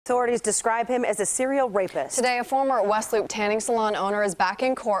Authorities describe him as a serial rapist. Today, a former West Loop tanning salon owner is back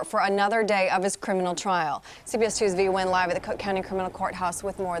in court for another day of his criminal trial. CBS 2's V Wynn live at the Cook County Criminal Courthouse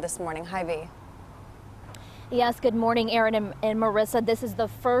with more this morning. Hi, V. Yes, good morning, Aaron and Marissa. This is the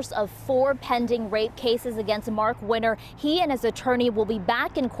first of 4 pending rape cases against Mark Winter. He and his attorney will be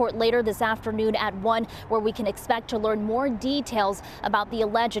back in court later this afternoon at 1, where we can expect to learn more details about the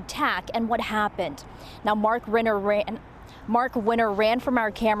alleged attack and what happened. Now, Mark Winter ran from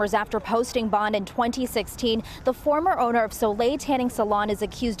our cameras after posting bond in 2016. The former owner of Salon Tanning Salon is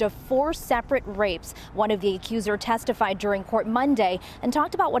accused of 4 separate rapes. One of the accusers testified during court Monday and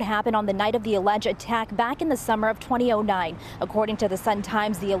talked about what happened on the night of the alleged attack back in the summer of 2009. According to the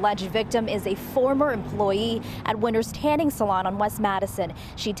Sun-Times, the alleged victim is a former employee at Winter's Tanning Salon on West Madison.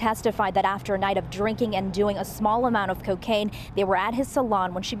 She testified that after a night of drinking and doing a small amount of cocaine, they were at his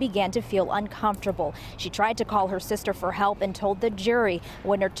salon when she began to feel uncomfortable. She tried to call her sister for help and told the jury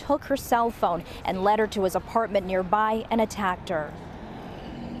Winter took her cell phone and led her to his apartment nearby and attacked her.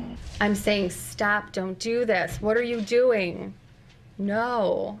 I'm saying, stop, don't do this. What are you doing?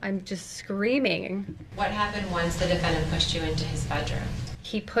 No, I'm just screaming. What happened once the defendant pushed you into his bedroom?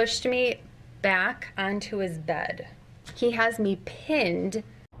 He pushed me back onto his bed. He has me pinned.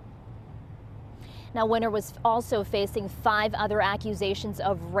 Now, Winter was also facing 5 other accusations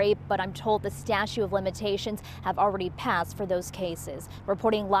of rape, but I'm told the statute of limitations have already passed for those cases.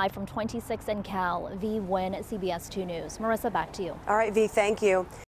 Reporting live from 26 and Cal, V Wynn, CBS 2 News. Marissa, back to you. All right, V, thank you.